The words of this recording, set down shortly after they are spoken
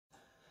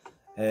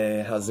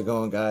Hey, how's it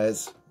going,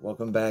 guys?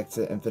 Welcome back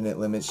to Infinite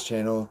Limits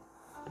channel.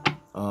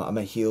 I'm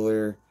a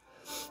healer,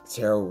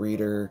 tarot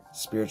reader,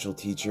 spiritual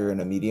teacher,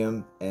 and a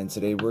medium. And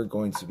today we're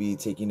going to be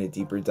taking a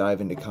deeper dive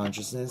into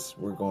consciousness.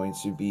 We're going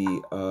to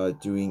be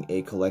doing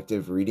a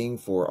collective reading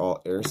for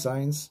all air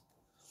signs.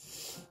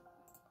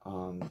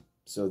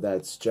 So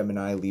that's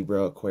Gemini,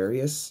 Libra,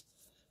 Aquarius.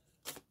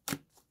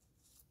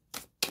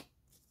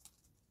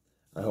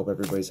 I hope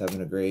everybody's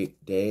having a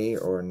great day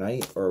or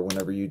night or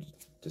whenever you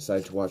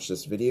decide to watch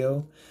this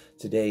video.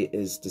 Today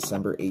is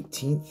December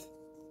 18th,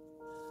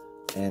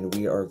 and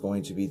we are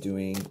going to be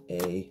doing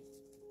a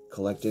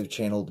collective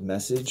channeled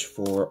message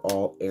for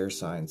all air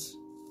signs.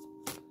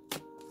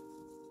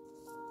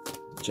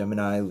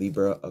 Gemini,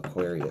 Libra,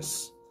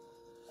 Aquarius.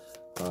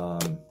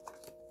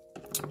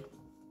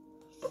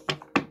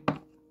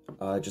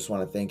 I just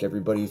want to thank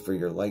everybody for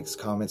your likes,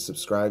 comments,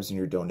 subscribes, and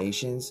your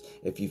donations.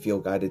 If you feel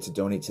guided to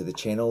donate to the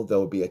channel, there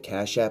will be a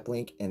Cash App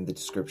link in the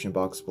description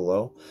box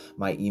below.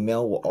 My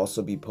email will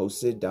also be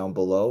posted down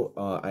below.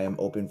 I am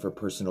open for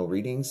personal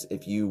readings.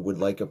 If you would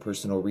like a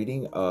personal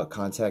reading,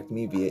 contact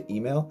me via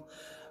email,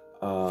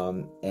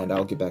 and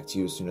I'll get back to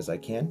you as soon as I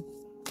can.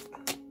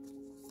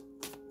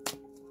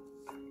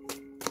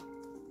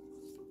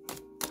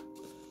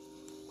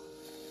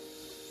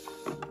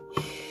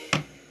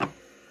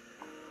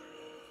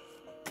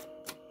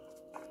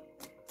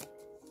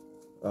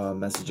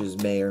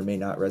 Messages may or may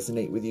not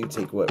resonate with you.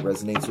 Take what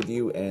resonates with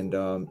you and,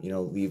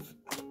 leave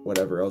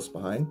whatever else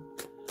behind.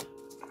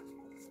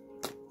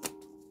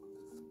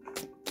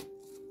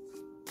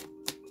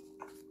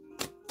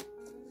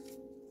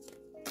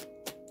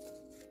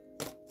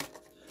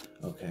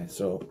 Okay,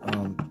 so,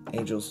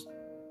 angels,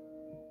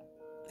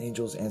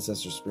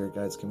 ancestors, spirit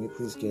guides, can we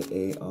please get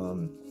a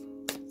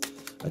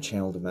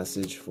channeled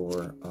message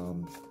for,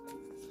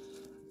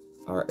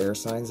 our air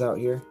signs out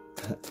here?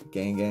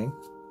 Gang, gang.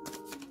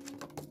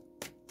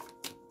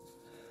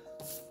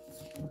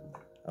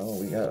 Oh,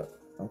 we got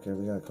a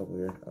couple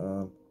here.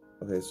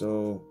 Okay,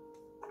 so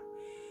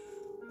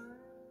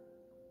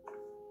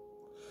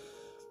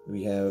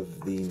we have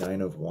the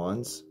Nine of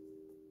Wands.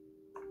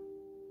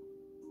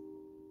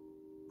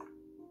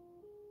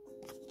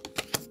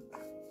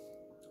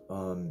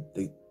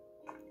 The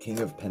King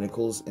of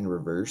Pentacles in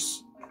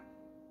reverse.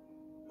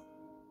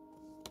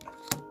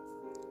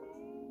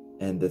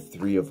 And the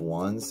Three of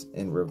Wands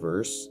in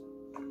reverse.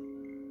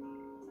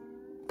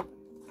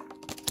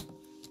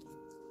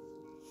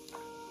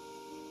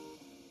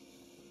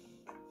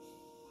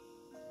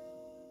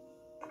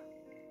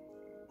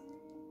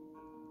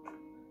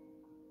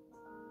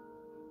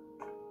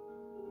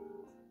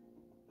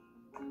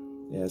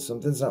 Yeah,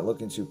 something's not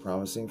looking too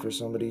promising for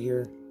somebody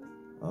here.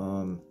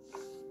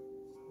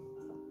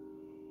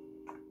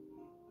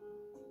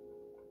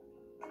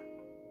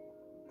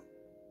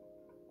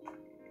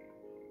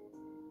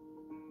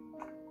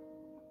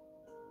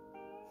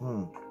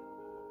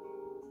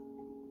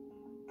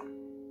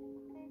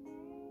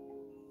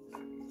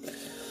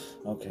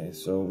 Okay,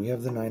 so we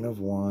have the Nine of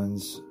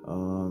Wands.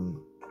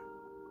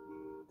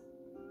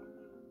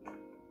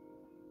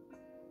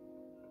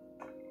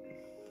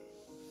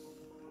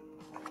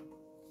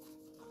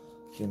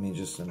 Give me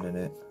just a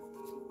minute.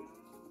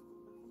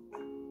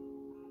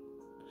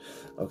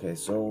 Okay,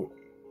 so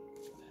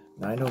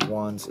Nine of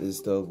Wands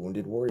is the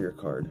Wounded Warrior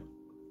card.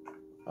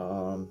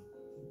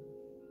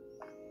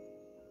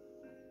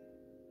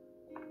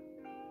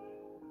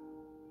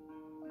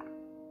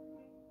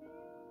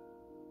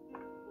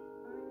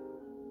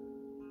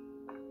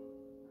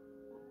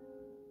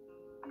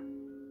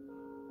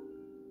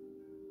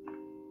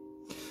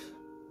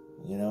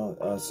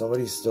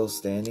 Somebody's still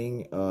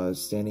standing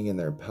in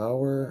their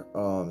power.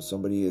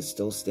 Somebody is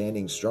still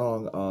standing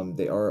strong.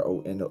 They are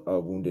a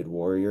wounded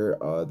warrior.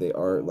 They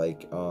are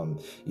like,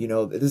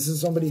 this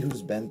is somebody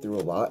who's been through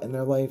a lot in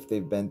their life.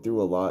 They've been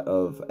through a lot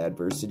of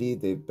adversity.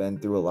 They've been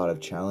through a lot of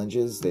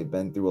challenges. They've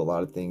been through a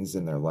lot of things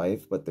in their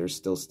life, but they're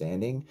still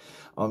standing.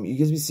 You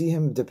guys see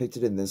him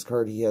depicted in this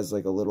card. He has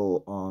like a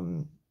little,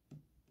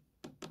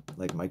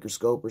 like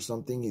microscope or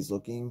something. He's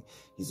looking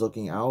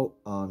out.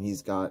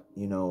 He's got,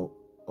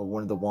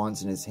 one of the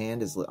wands in his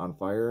hand is lit on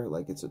fire,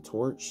 like it's a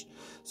torch.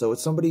 So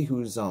it's somebody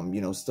who's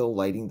still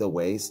lighting the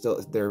way. Still,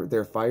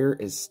 their fire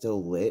is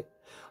still lit.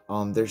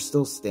 They're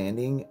still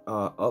standing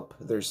up.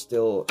 They're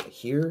still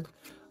here,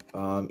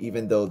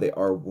 even though they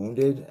are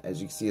wounded.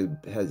 As you can see,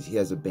 he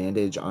has a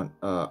bandage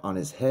on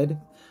his head.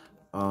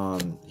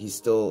 He's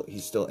still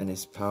in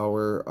his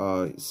power.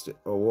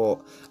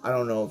 Well, I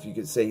don't know if you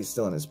could say he's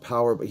still in his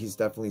power, but he's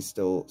definitely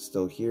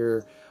still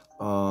here.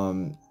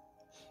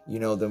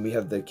 Then we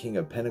have the King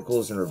of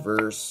Pentacles in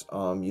reverse.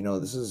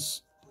 This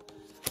is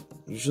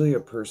usually a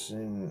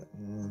person.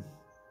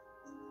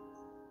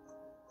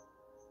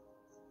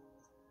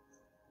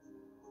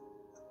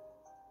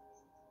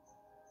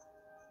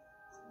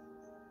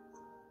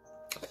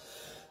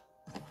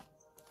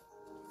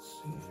 Let's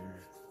see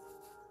here.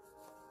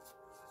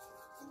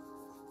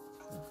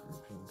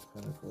 King of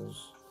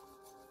Pentacles.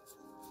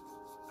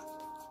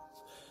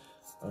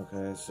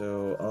 Okay,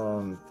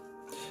 so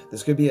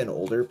This could be an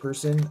older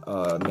person,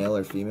 male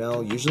or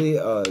female. Usually,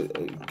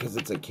 because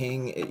it's a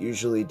king, it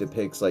usually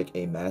depicts like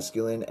a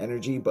masculine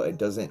energy, but it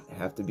doesn't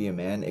have to be a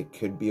man. It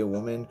could be a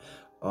woman.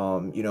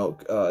 You know,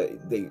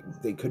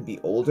 they could be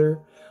older.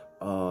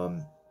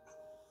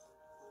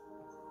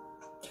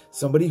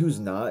 Somebody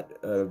who's not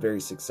very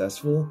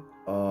successful.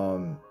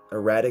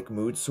 Erratic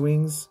mood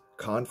swings,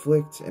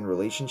 conflict in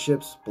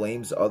relationships,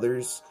 blames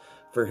others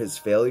for his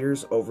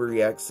failures,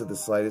 overreacts to the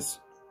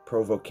slightest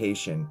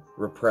provocation,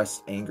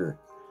 repressed anger.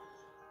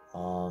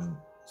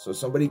 So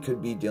somebody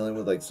could be dealing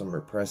with like some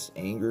repressed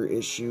anger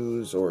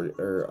issues, or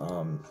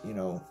you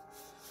know,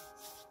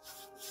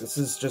 this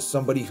is just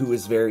somebody who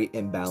is very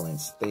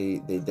imbalanced.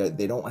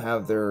 They don't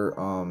have their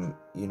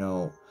you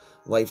know,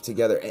 life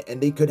together, and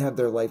they could have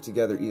their life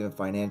together even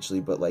financially,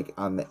 but like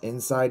on the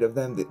inside of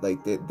them,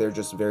 they're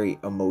just very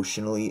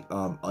emotionally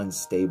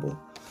unstable.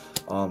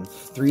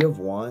 Three of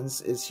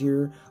Wands is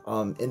here.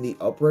 In the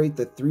upright,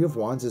 the Three of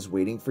Wands is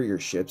waiting for your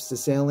ships to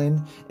sail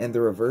in, and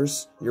the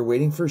reverse, you're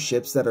waiting for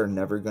ships that are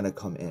never gonna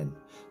come in.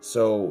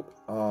 So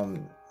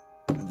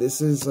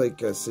this is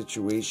like a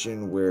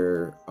situation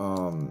where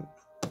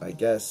I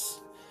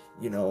guess,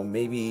 you know,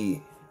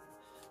 maybe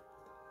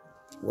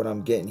what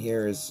I'm getting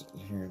here is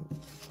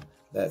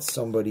that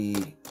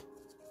somebody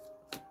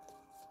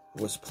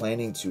was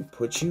planning to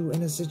put you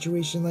in a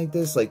situation like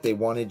this. Like they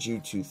wanted you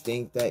to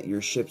think that your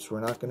ships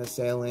were not going to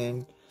sail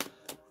in.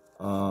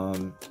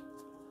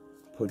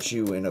 Put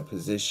you in a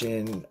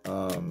position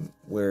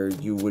where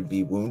you would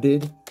be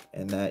wounded,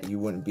 and that you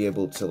wouldn't be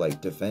able to like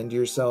defend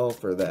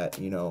yourself, or that,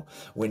 you know,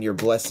 when your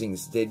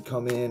blessings did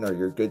come in, or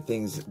your good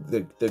things,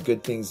 the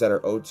good things that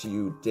are owed to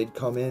you did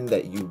come in,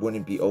 that you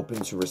wouldn't be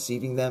open to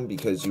receiving them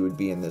because you would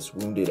be in this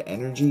wounded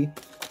energy.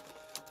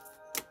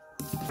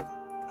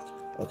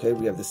 Okay,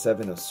 we have the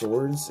Seven of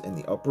Swords in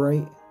the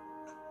upright.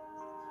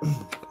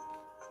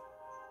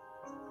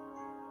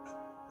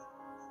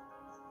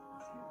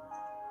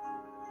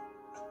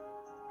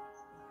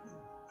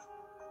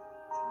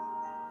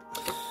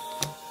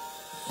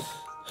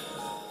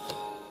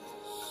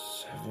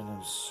 Seven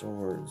of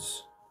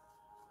Swords.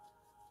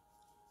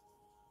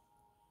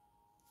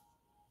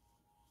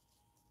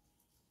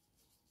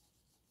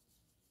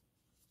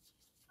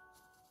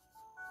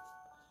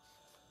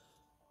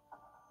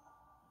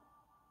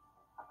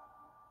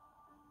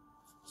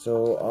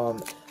 So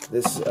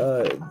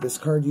this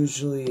card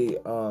usually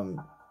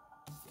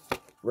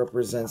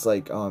represents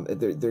like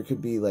there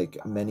could be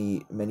like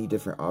many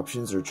different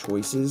options or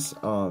choices,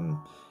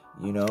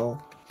 you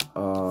know,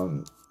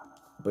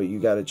 but you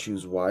got to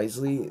choose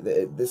wisely.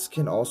 This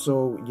can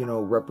also, you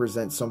know,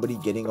 represent somebody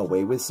getting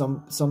away with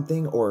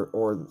something,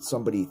 or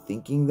somebody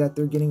thinking that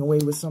they're getting away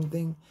with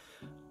something.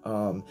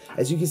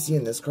 As you can see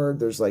in this card,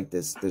 there's like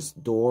this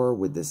door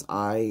with this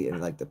eye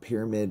and like the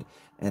pyramid,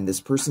 and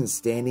this person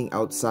standing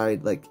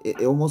outside, like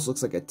it almost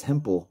looks like a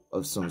temple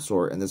of some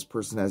sort, and this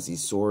person has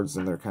these swords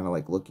and they're kind of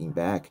like looking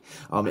back.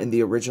 In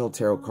the original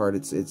tarot card,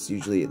 it's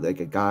usually like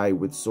a guy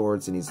with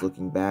swords and he's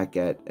looking back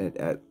at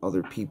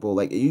other people.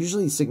 Like it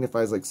usually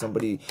signifies like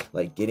somebody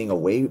like getting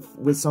away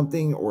with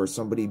something, or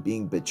somebody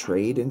being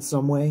betrayed in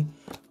some way.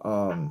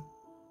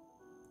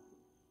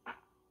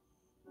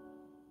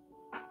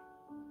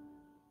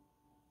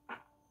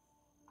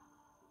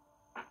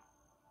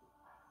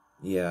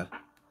 Yeah,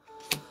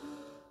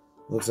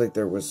 looks like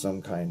there was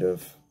some kind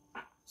of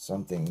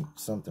something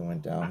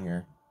went down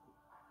here.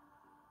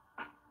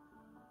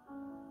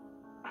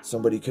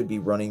 Somebody could be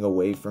running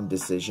away from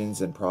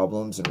decisions and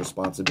problems and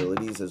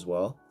responsibilities as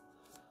well.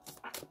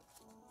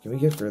 Can we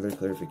get further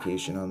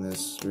clarification on this,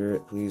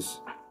 Spirit, please?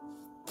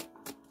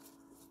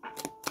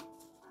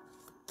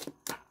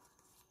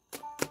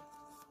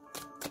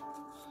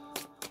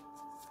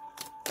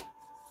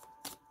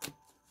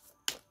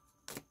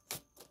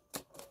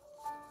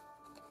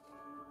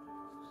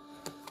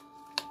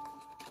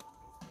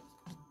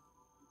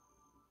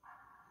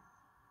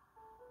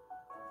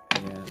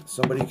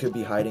 Somebody could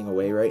be hiding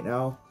away right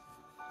now.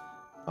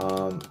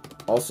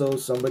 Also,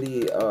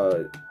 somebody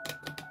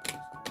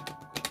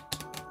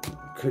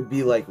could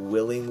be like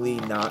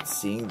willingly not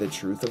seeing the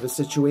truth of a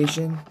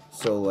situation.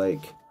 So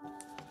like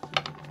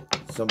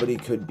somebody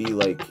could be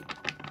like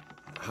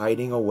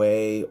hiding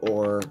away,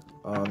 or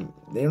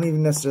they don't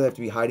even necessarily have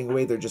to be hiding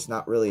away. They're just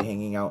not really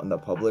hanging out in the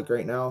public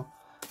right now,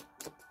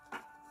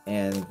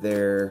 and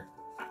they're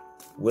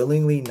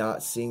willingly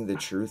not seeing the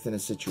truth in a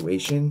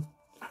situation.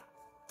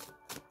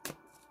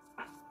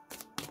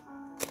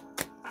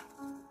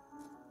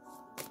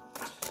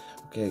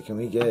 Okay, can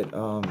we get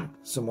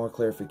some more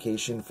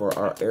clarification for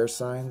our air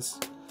signs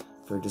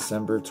for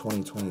December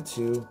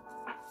 2022?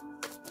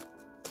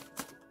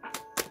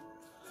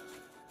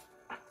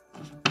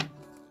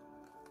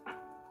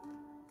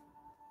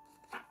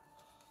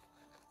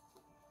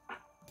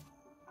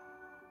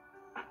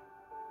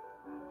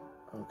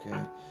 Okay.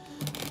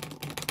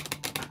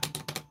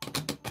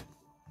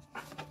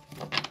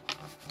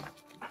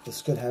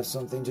 This could have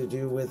something to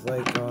do with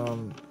like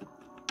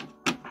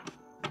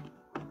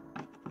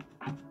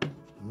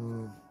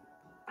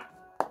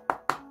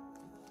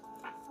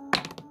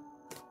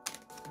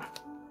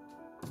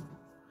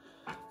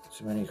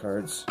Too many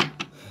cards.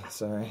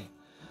 Sorry.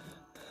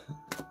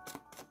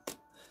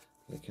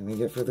 Okay, can we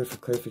get further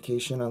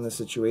clarification on the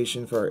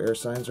situation for our air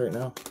signs right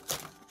now?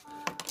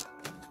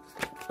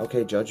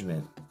 Okay,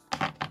 Judgment.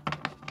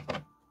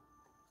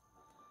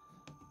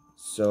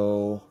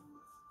 So...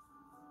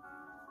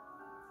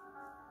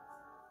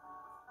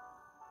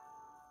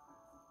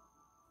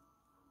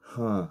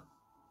 Huh.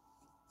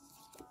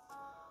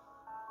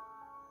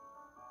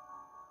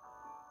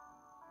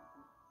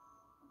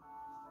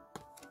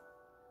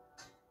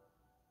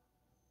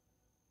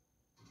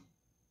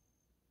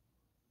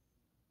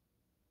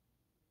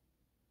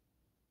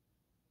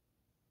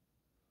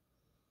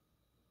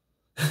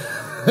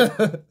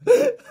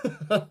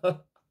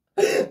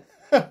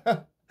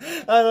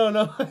 I don't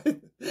know.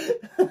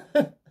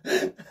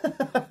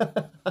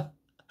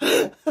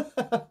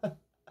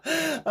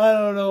 I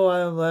don't know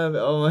why I'm laughing.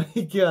 Oh my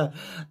god.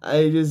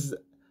 I just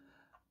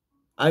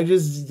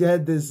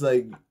had this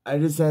like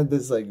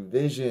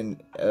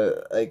vision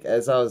like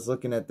as I was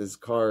looking at this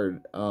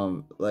card,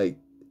 like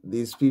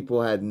these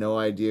people had no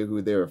idea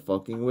who they were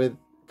fucking with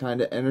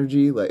kind of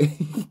energy,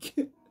 like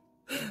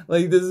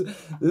like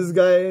this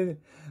guy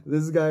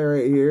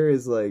right here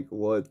is like,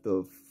 what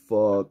the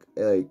fuck?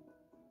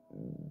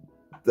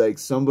 Like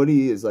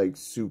somebody is like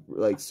super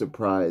like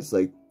surprised,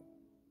 like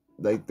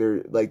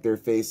their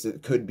face,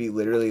 it could be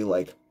literally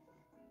like,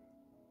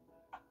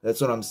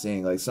 that's what I'm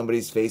seeing, like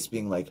somebody's face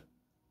being like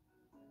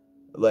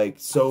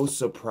so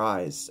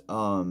surprised,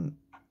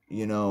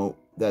 you know,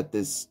 that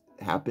this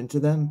happened to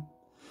them.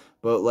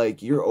 But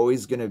like, you're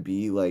always gonna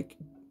be like,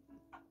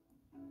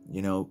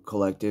 you know,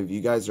 collective.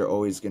 You guys are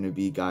always gonna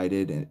be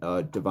guided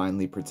and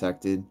divinely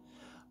protected,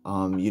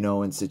 you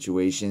know, in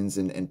situations,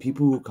 and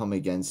people who come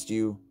against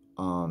you,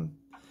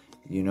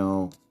 you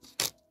know,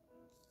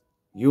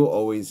 you'll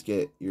always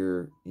get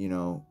your, you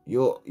know,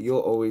 you'll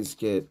always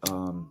get,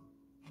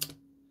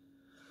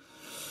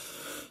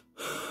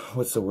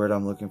 what's the word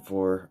I'm looking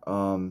for?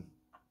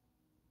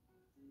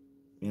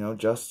 You know,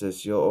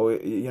 justice. You'll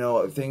always, you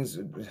know, things,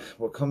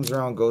 what comes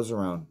around goes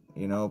around.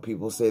 You know,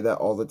 people say that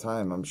all the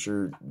time. I'm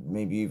sure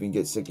maybe you even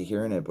get sick of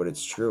hearing it, but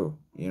it's true.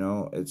 You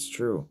know, it's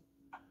true.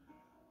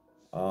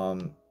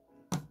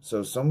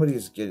 So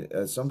somebody's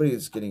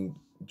getting,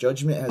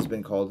 judgment has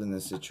been called in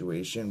this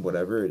situation,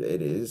 whatever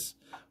it is,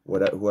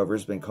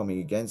 whoever's been coming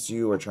against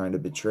you or trying to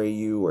betray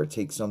you or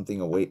take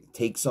something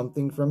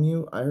from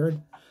you. I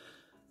heard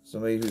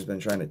somebody who's been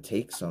trying to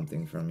take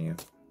something from you.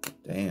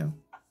 Damn.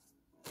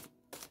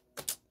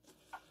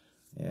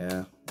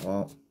 Yeah,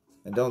 well,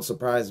 it don't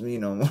surprise me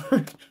no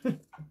more.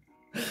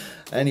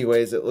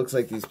 Anyways, it looks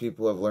like these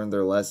people have learned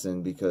their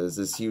lesson, because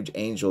this huge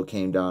angel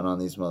came down on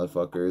these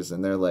motherfuckers,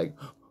 and they're like,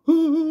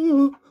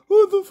 oh,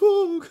 what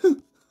the fuck?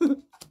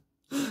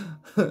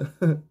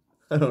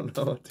 I don't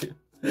know, dude.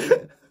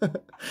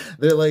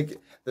 they're like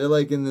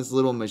in this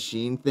little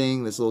machine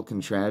thing, this little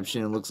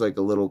contraption. It looks like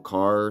a little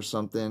car or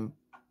something.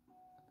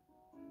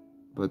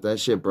 But that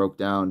shit broke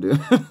down,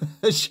 dude.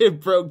 That shit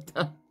broke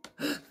down.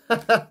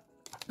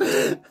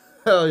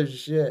 Oh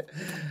shit.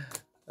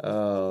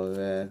 Oh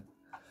man.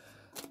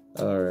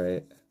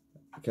 Alright.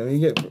 Can we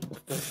get...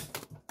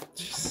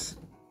 Jeez.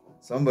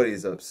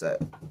 Somebody's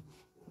upset.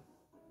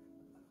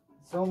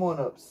 Someone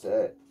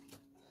upset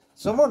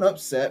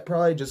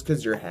probably just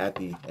because you're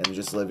happy and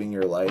just living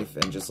your life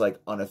and just like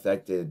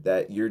unaffected,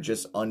 that you're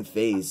just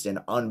unfazed and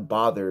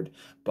unbothered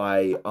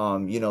by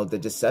you know, the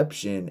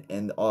deception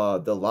and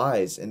the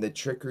lies and the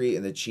trickery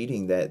and the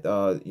cheating that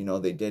you know,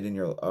 they did in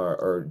your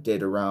or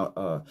did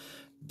around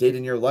did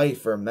in your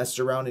life or messed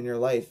around in your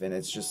life. And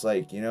it's just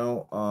like, you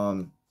know,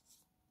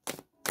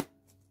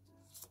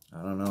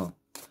 I don't know,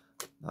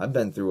 I've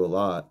been through a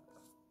lot,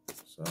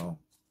 so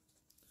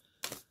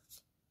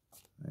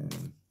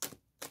and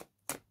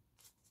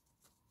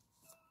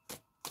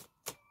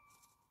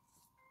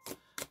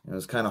it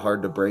was kind of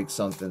hard to break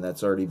something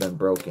that's already been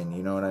broken,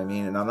 you know what I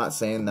mean? And I'm not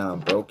saying that I'm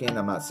broken.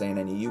 I'm not saying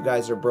any of you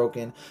guys are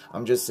broken.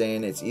 I'm just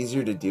saying it's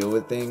easier to deal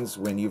with things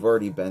when you've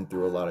already been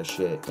through a lot of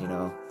shit, you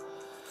know?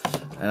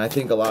 And I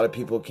think a lot of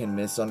people can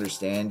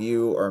misunderstand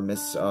you or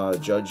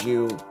misjudge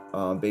you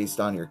based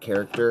on your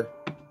character.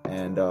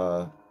 And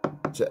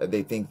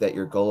they think that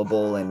you're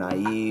gullible and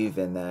naive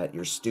and that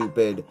you're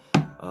stupid.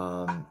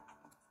 But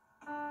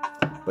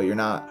you're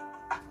not.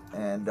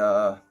 And...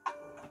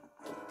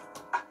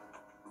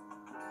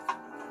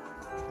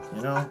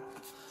 you know?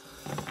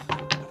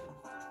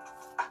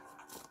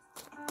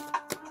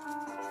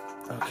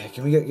 Okay,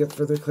 can we get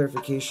further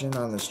clarification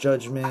on this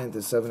judgment,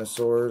 the Seven of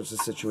Swords, the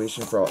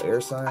situation for all air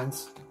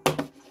signs?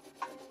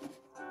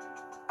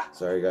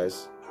 Sorry,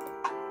 guys.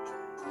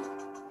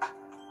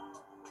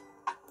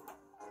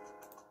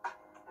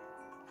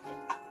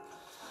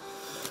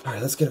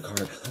 Alright, let's get a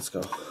card. Let's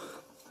go.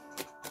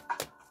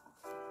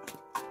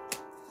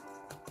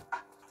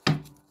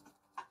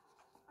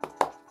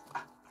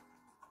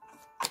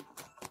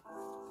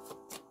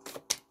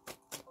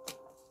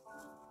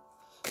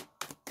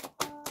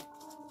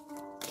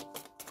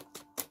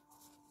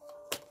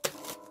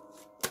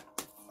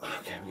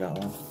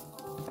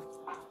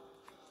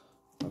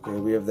 Okay, Okay,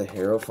 we have the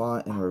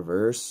Hierophant in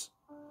reverse.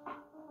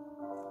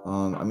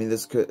 I mean,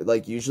 this could,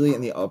 like, usually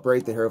in the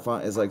upright, the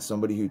Hierophant is like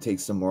somebody who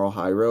takes the moral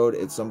high road.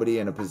 It's somebody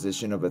in a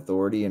position of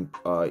authority and,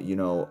 you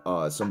know,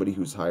 somebody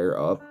who's higher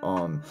up.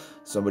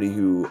 Somebody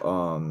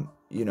who,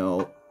 you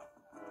know,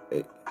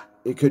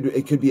 it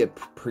could be a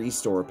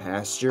priest or a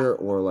pastor,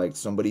 or like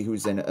somebody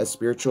who's in a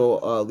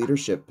spiritual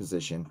leadership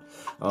position.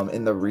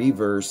 In the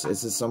reverse,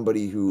 this is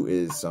somebody who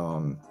is,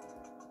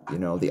 you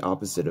know, the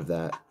opposite of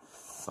that.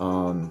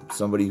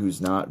 Somebody who's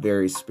not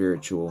very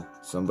spiritual,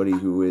 somebody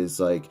who is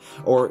like,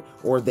 or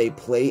they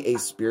play a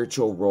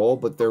spiritual role,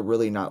 but they're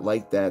really not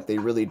like that. They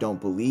really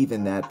don't believe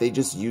in that. They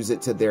just use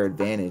it to their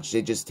advantage.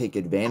 They just take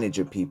advantage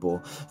of people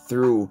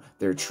through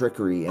their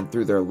trickery and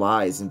through their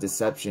lies and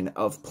deception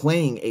of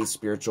playing a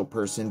spiritual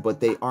person,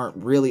 but they aren't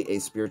really a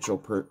spiritual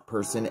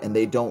person, and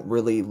they don't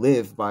really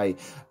live by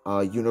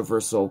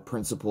universal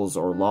principles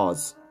or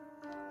laws.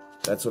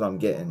 That's what I'm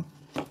getting.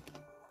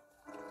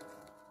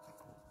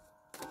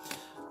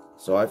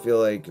 So I feel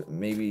like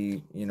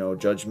maybe, you know,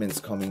 judgment's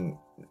coming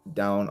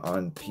down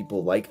on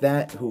people like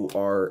that, who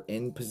are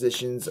in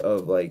positions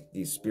of like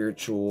these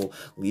spiritual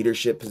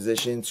leadership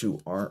positions, who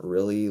aren't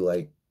really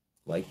like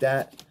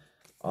that.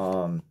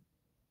 We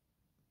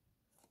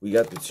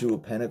got the Two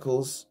of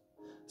Pentacles.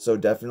 So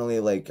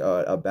definitely like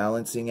a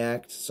balancing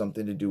act,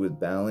 something to do with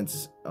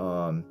balance.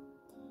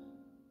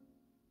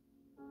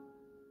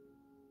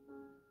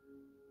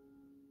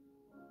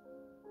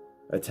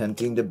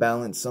 Attempting to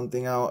balance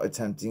something out,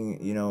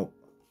 attempting, you know,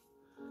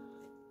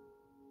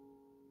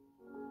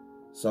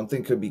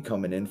 something could be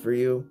coming in for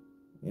you,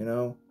 you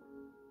know?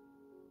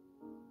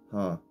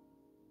 Huh.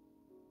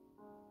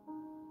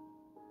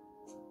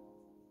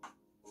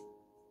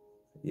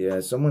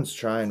 Yeah, someone's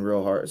trying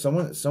real hard.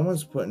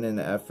 Someone's putting in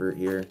the effort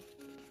here.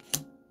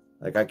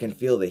 Like, I can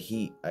feel the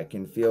heat. I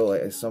can feel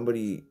like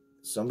somebody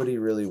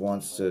really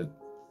wants to.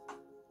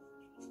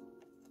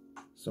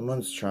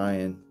 Someone's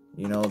trying,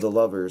 you know, the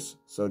Lovers.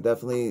 So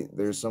definitely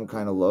there's some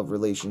kind of love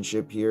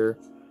relationship here.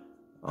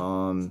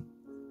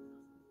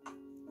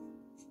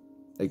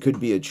 It could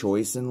be a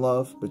choice in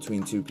love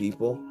between two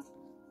people,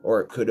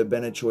 or it could have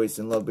been a choice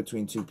in love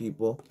between two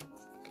people.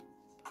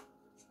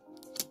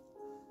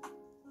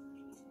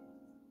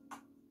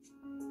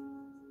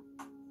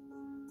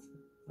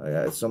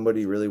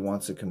 Somebody really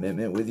wants a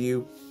commitment with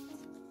you.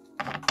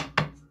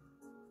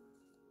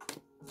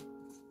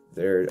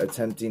 They're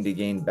attempting to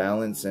gain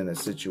balance in a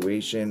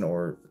situation,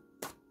 or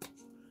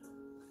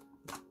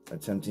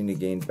attempting to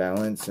gain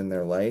balance in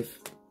their life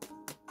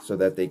so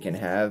that they can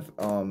have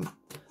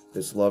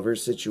this lover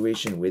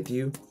situation with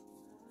you.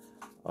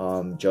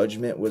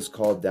 Judgment was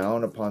called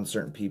down upon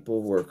certain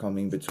people who are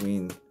coming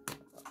between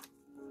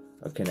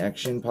a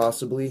connection,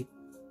 possibly,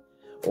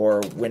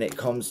 or when it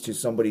comes to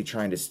somebody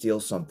trying to steal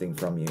something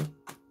from you,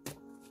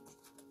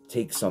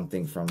 take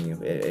something from you.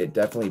 It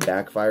definitely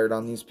backfired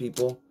on these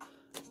people.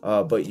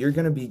 But you're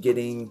going to be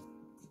getting,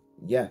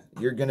 yeah,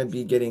 you're going to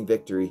be getting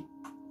victory.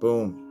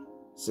 Boom.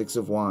 Six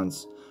of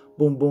Wands.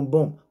 Boom, boom,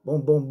 boom.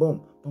 Boom, boom,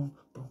 boom. Boom,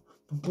 boom,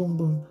 boom,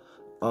 boom,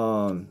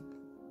 boom.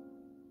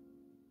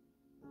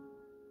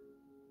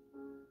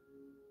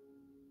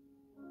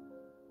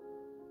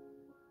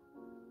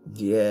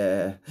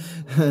 Yeah.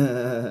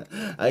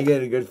 I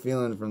get a good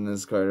feeling from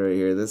this card right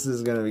here. This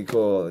is going to be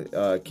cool.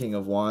 King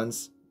of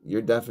Wands.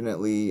 You're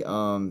definitely,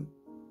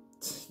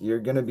 you're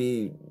going to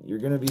be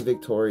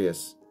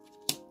victorious.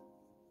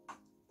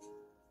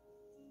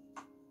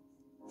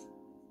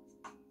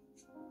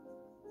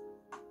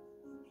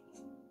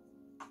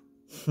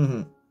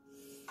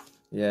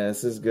 Yeah,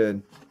 this is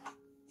good.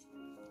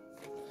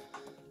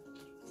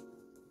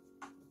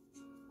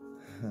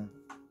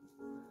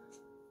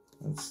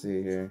 Let's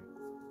see here.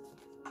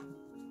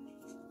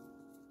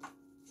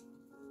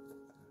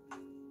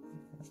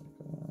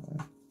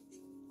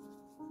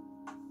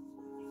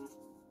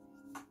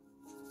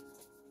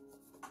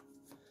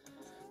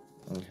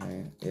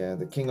 Okay, yeah,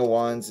 the King of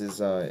Wands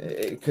is,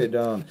 it could,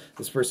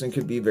 this person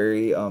could be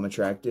very,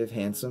 attractive,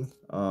 handsome,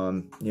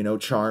 you know,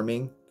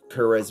 charming,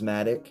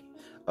 charismatic.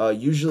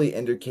 Usually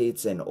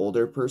indicates an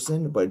older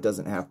person, but it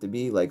doesn't have to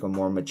be, like a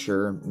more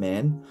mature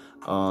man,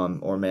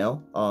 or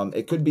male.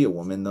 It could be a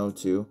woman though,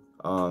 too.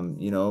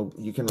 You know,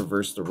 you can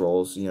reverse the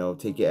roles, you know,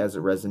 take it as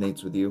it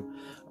resonates with you.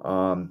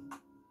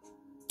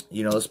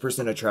 You know, this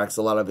person attracts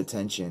a lot of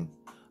attention,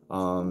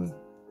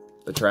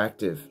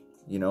 attractive,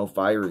 you know,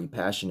 fiery,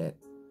 passionate,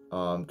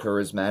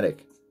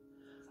 charismatic.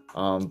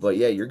 But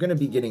yeah, you're going to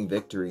be getting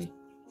victory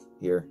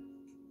here.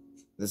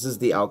 This is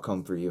the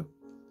outcome for you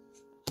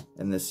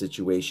in this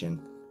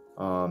situation.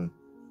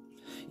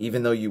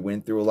 Even though you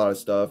went through a lot of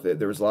stuff,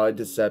 there was a lot of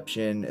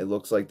deception. It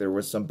looks like there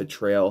was some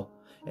betrayal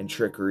and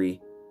trickery.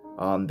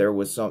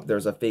 There's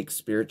a fake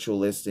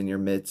spiritualist in your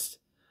midst.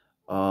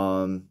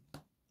 You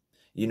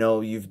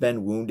know, you've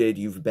been wounded.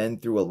 You've been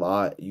through a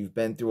lot. You've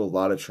been through a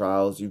lot of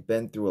trials. You've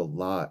been through a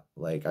lot.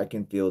 Like, I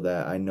can feel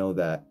that. I know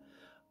that.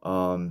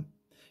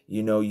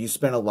 You know, you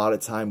spent a lot of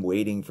time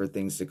waiting for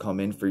things to come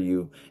in for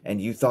you, and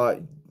you thought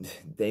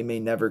they may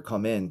never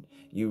come in.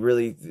 You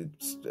really,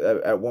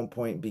 at one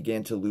point,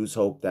 began to lose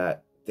hope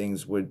that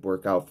things would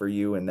work out for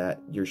you and that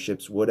your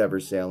ships would ever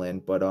sail in.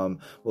 But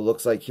what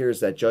looks like here is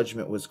that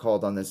judgment was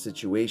called on this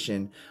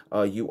situation.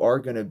 You are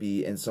going to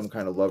be in some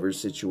kind of lover's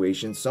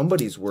situation.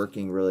 Somebody's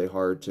working really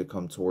hard to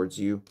come towards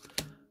you,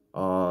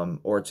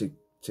 or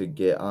to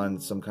get on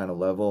some kind of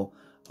level,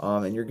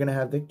 and you're going to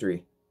have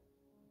victory.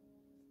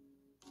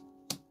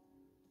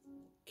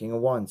 King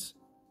of Wands.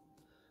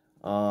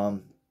 All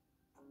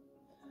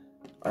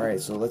right,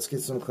 so let's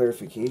get some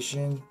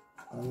clarification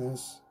on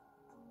this.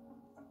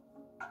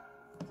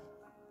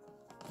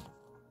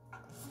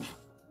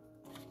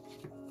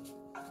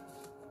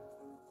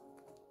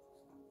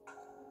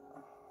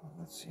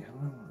 Let's see how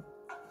I want.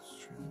 Let's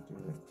try to do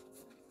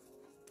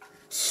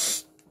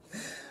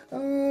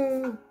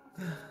it.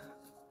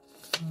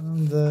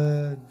 I'm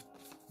dead.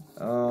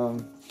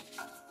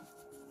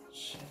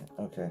 Shit.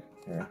 Okay,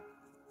 here.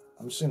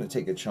 I'm just gonna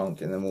take a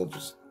chunk and then we'll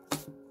just.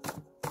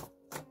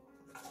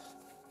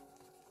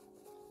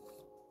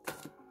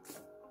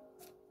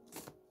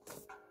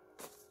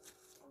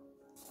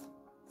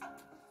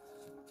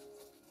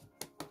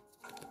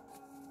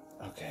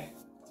 Okay.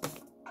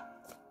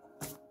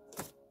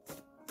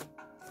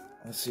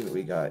 Let's see what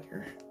we got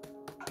here.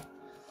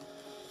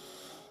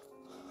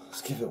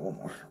 Let's give it one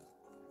more.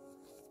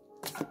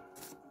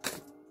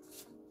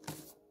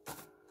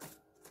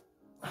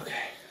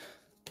 Okay.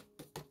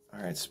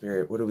 All right,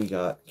 Spirit, what do we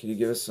got? Can you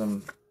give us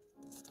some,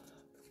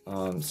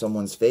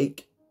 someone's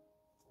fake?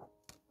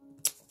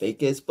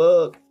 Fake as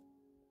fuck.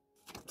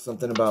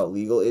 Something about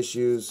legal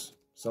issues.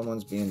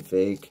 Someone's being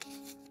fake.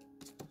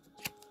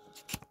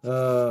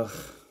 The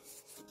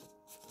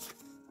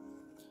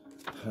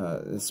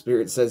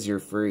Spirit says you're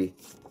free.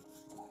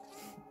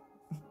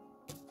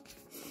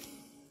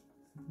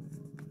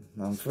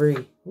 I'm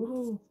free.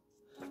 Woohoo.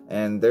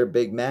 And they're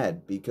big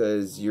mad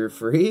because you're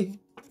free.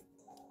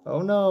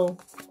 Oh no.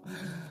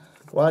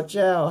 Watch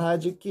out.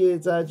 Hide your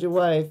kids. Hide your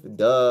wife.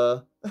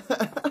 Duh.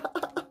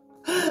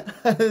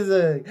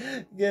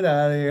 Get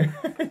out of here.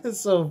 It's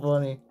so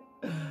funny.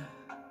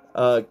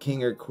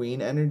 King or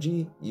queen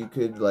energy. You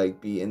could like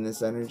be in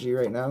this energy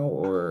right now,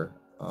 or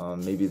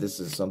maybe this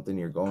is something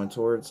you're going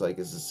towards. Like,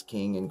 is this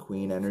king and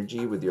queen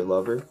energy with your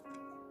lover?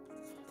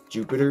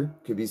 Jupiter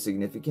could be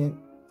significant.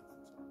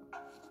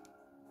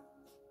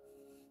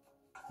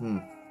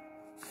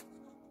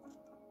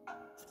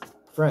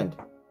 Friend.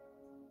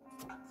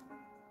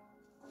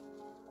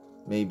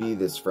 Maybe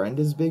this friend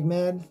is big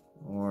mad,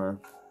 or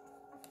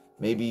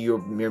maybe you're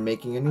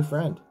making a new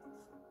friend.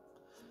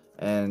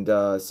 And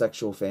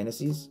sexual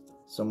fantasies.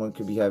 Someone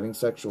could be having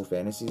sexual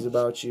fantasies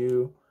about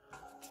you.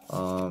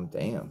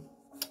 Damn.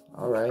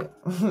 Alright.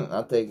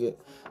 I'll take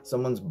it.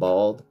 Someone's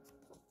bald.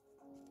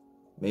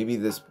 Maybe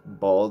this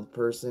bald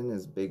person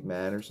is big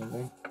mad or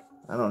something.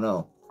 I don't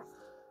know.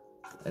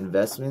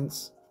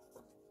 Investments.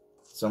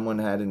 Someone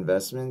had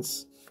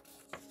investments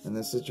in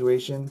this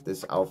situation.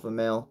 This alpha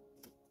male.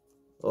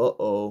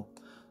 Uh-oh.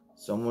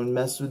 Someone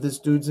messed with this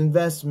dude's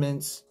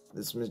investments.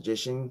 This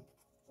magician.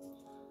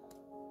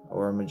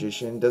 Or a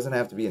magician. Doesn't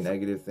have to be a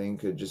negative thing.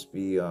 Could just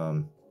be,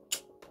 you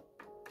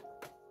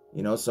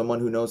know, someone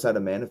who knows how to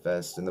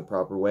manifest in the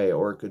proper way.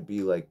 Or it could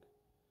be like,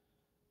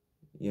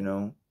 you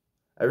know,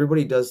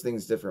 everybody does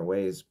things different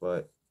ways.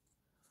 But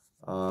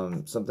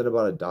something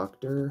about a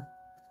doctor,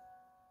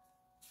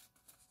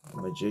 a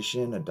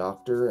magician, a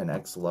doctor, an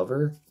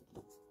ex-lover.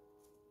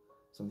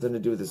 Something to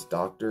do with this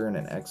doctor and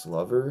an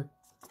ex-lover.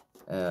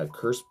 A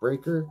curse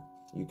breaker.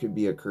 You could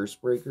be a curse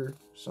breaker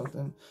or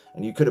something.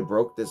 And you could have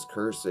broke this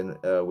curse in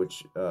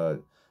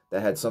that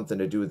had something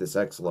to do with this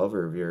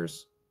ex-lover of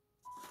yours.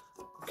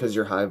 Because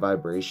you're high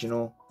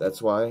vibrational.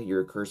 That's why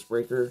you're a curse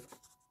breaker.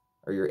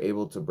 Or you're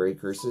able to break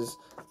curses.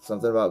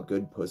 Something about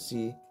good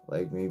pussy.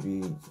 Like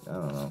maybe, I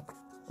don't know.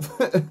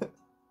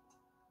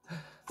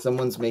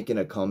 Someone's making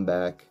a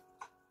comeback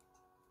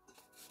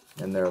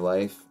in their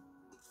life.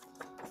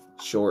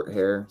 Short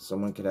hair.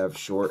 Someone could have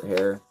short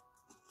hair.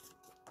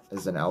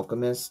 As an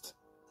alchemist.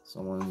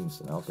 Someone's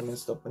an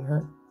alchemist up in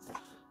her.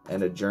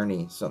 And a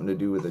journey. Something to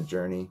do with a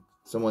journey.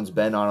 Someone's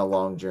been on a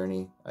long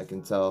journey. I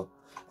can tell.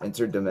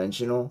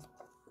 Interdimensional.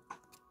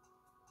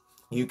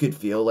 You could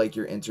feel like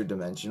you're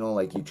interdimensional.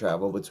 Like you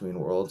travel between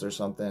worlds or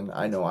something.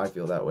 I know I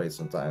feel that way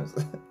sometimes.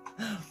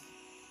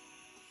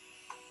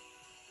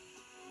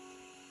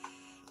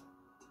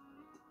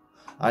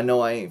 I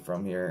know I ain't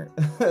from here.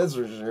 That's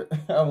for sure.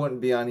 I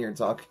wouldn't be on here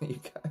talking to you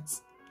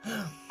guys.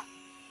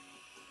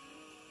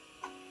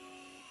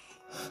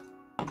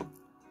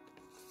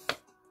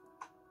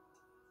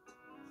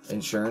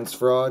 Insurance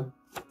fraud.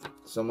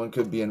 Someone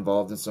could be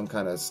involved in some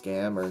kind of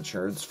scam or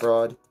insurance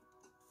fraud.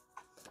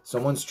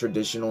 Someone's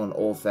traditional and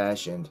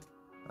old-fashioned.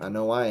 I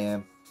know I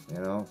am, you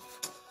know.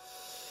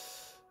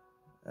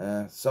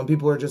 Some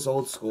people are just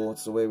old school.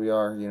 It's the way we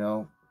are, you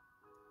know.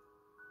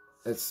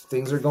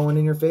 Things are going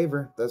in your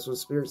favor. That's what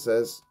Spirit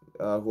says.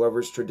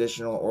 Whoever's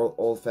traditional or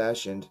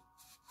old-fashioned.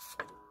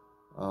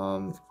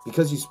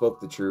 Because you spoke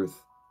the truth.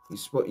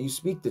 You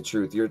speak the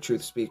truth. You're a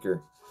truth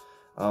speaker.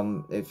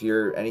 If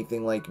you're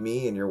anything like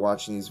me and you're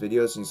watching these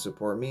videos and you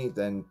support me,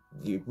 then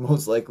you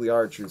most likely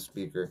are a truth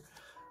speaker.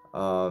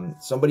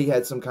 Somebody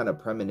had some kind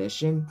of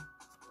premonition.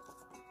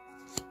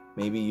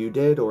 Maybe you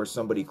did, or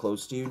somebody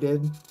close to you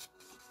did.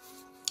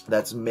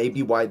 That's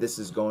maybe why this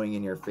is going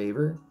in your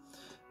favor,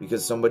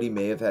 because somebody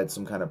may have had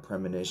some kind of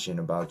premonition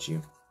about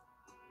you.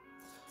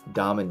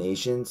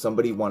 Domination.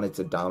 Somebody wanted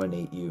to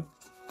dominate you.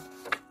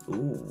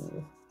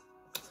 Ooh.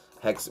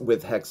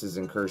 With hexes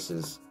and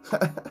curses.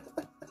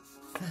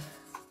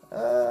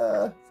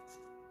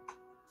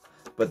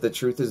 But the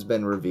truth has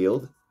been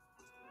revealed.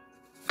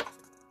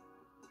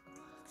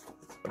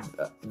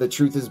 The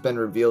truth has been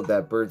revealed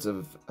that birds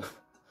of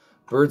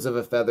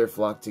a feather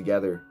flock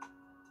together.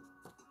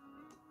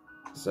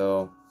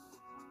 So,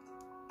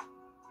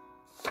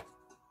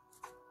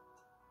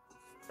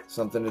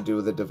 something to do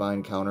with a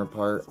divine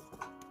counterpart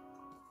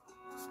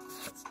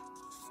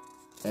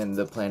and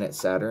the planet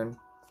Saturn.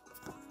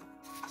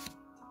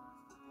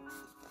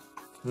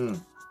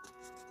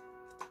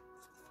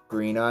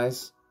 Green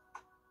eyes.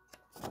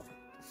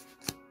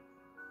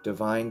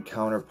 Divine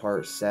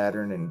counterpart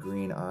Saturn and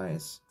green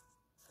eyes.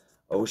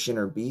 Ocean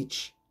or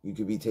beach. You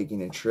could be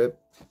taking a trip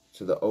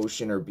to the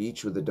ocean or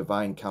beach with a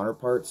divine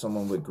counterpart,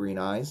 someone with green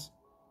eyes.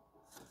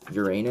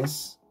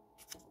 Uranus.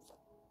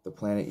 The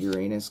planet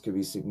Uranus could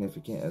be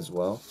significant as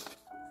well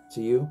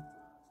to you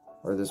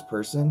or this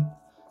person.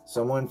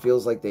 Someone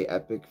feels like they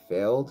epically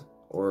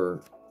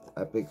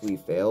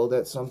failed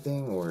at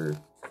something, or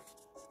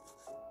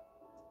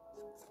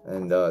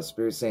and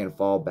Spirit's saying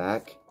fall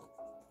back,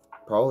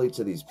 probably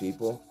to these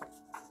people.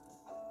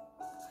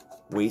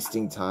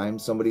 Wasting time.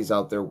 Somebody's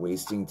out there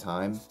wasting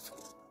time.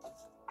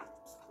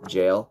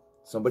 Jail.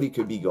 Somebody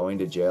could be going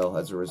to jail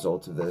as a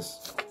result of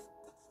this.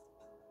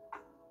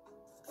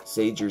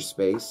 Sage your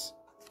space.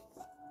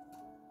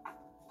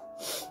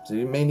 So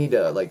you may need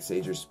to like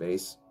sage your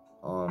space.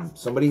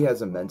 Somebody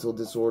has a mental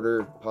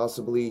disorder,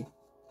 possibly,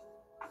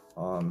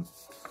 and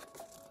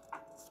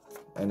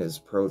is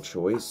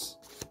pro-choice.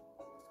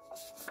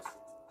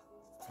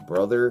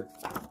 Brother.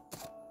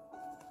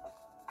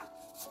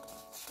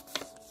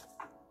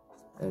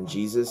 And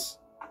Jesus.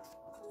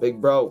 Big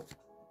bro.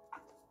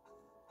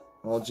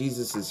 Well,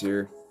 Jesus is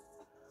here.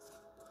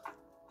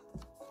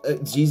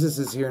 Jesus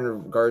is here in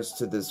regards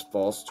to this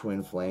false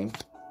twin flame.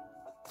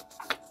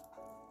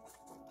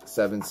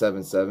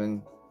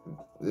 777.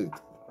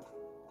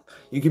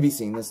 You could be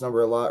seeing this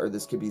number a lot, or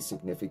this could be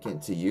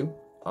significant to you.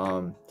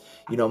 You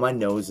know, my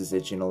nose is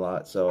itching a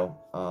lot, so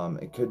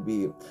it could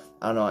be,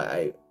 I don't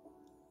know,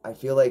 I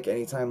feel like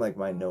anytime like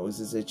my nose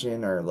is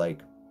itching, or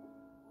like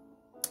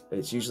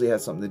it usually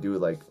has something to do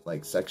with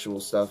like sexual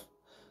stuff.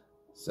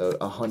 So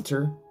a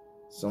hunter,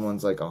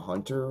 someone's like a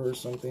hunter or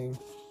something,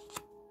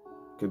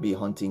 could be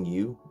hunting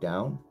you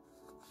down.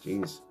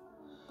 Jeez.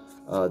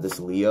 This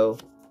Leo,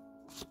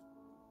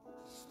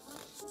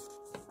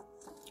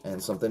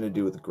 and something to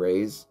do with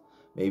grays.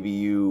 Maybe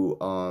you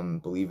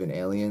believe in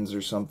aliens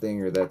or something,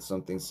 or that's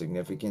something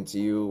significant to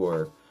you,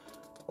 or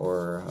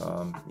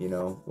you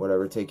know,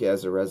 whatever. Take it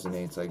as it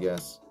resonates, I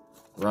guess.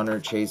 Runner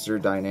chaser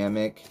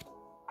dynamic.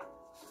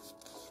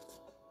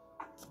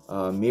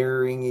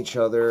 Mirroring each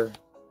other.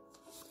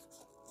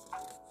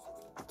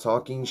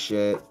 Talking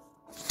shit.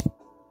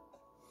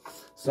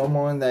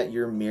 Someone that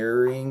you're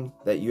mirroring,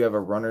 that you have a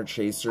runner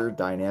chaser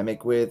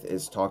dynamic with,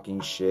 is talking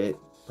shit.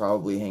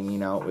 Probably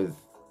hanging out with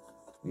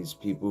these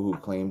people who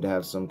claim to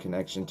have some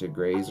connection to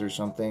grays or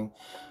something.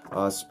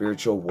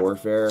 Spiritual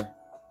warfare.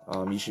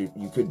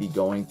 You could be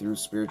going through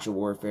spiritual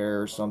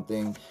warfare or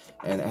something,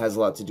 and it has a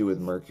lot to do with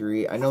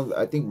Mercury. I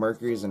think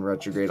Mercury is in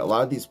retrograde. A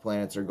lot of these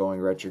planets are going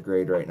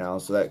retrograde right now,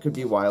 so that could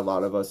be why a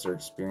lot of us are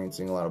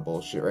experiencing a lot of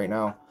bullshit right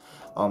now.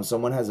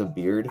 Someone has a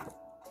beard,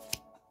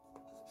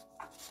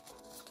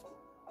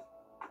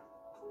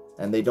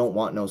 and they don't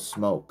want no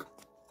smoke.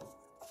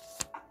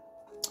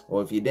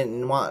 Well, if you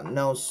didn't want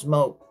no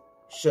smoke,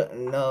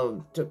 shouldn't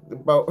have took the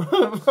boat.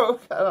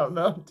 I don't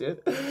know,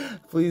 dude.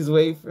 Please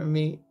wait for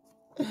me.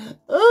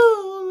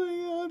 Oh my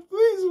God,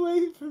 please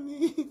wait for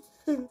me.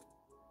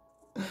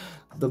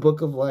 The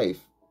Book of Life.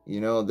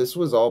 You know, this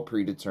was all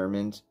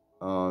predetermined.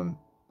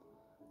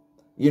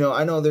 You know,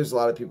 I know there's a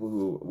lot of people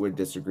who would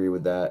disagree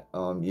with that.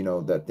 You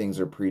know, that things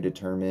are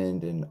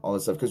predetermined and all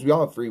this stuff, because we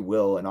all have free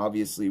will, and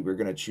obviously we're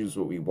going to choose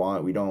what we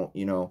want. We don't,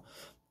 you know,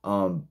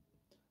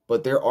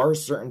 but there are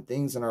certain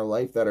things in our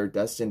life that are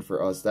destined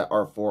for us, that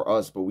are for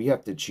us, but we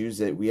have to choose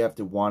it. We have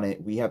to want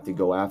it. We have to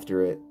go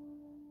after it.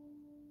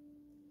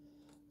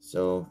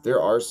 So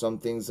there are some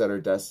things that are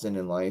destined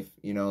in life,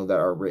 you know, that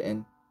are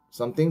written.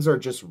 Some things are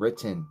just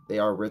written. They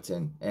are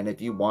written. And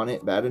if you want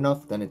it bad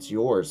enough, then it's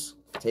yours.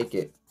 Take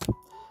it.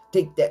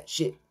 Take that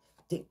shit.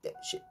 Take that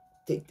shit.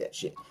 Take that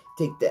shit.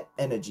 Take that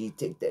energy.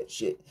 Take that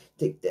shit.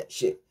 Take that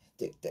shit.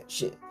 Take that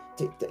shit.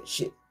 Take that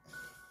shit.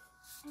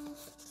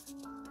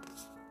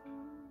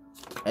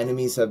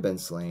 Enemies have been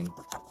slain.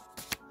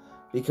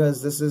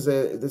 Because this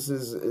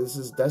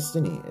is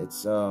destiny.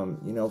 It's you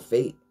know,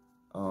 fate.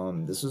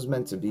 This was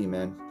meant to be,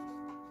 man.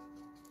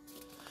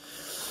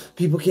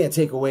 People can't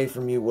take away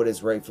from you what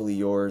is rightfully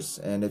yours,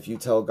 and if you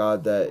tell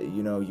God that,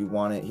 you know, you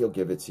want it, He'll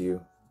give it to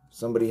you.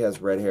 Somebody has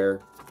red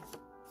hair.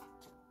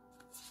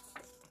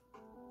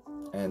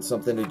 and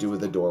something to do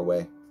with a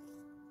doorway.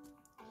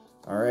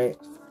 All right,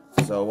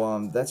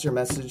 so that's your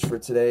message for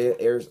today,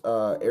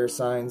 air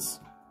signs.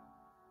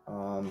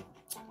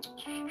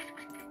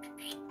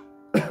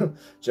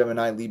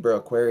 Gemini, Libra,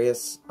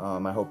 Aquarius.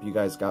 I hope you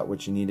guys got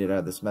what you needed out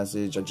of this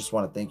message. I just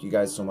want to thank you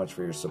guys so much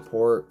for your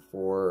support,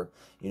 for,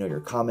 you know, your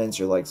comments,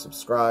 your likes,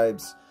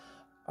 subscribes.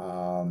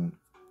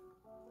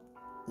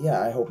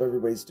 Yeah, I hope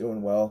everybody's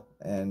doing well,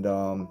 and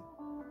I'm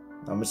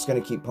just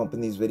gonna keep pumping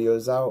these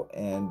videos out,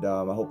 and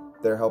I hope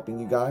they're helping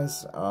you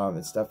guys.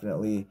 It's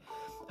definitely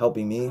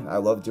helping me. I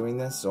love doing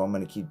this, so I'm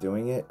gonna keep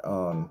doing it.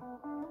 You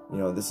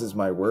know, this is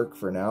my work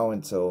for now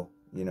until,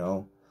 you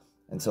know,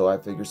 until I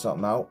figure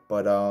something out.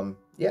 But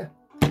yeah,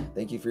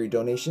 thank you for your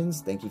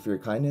donations, thank you for your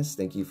kindness,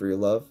 thank you for your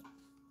love.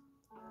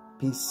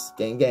 Peace,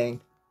 gang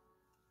gang.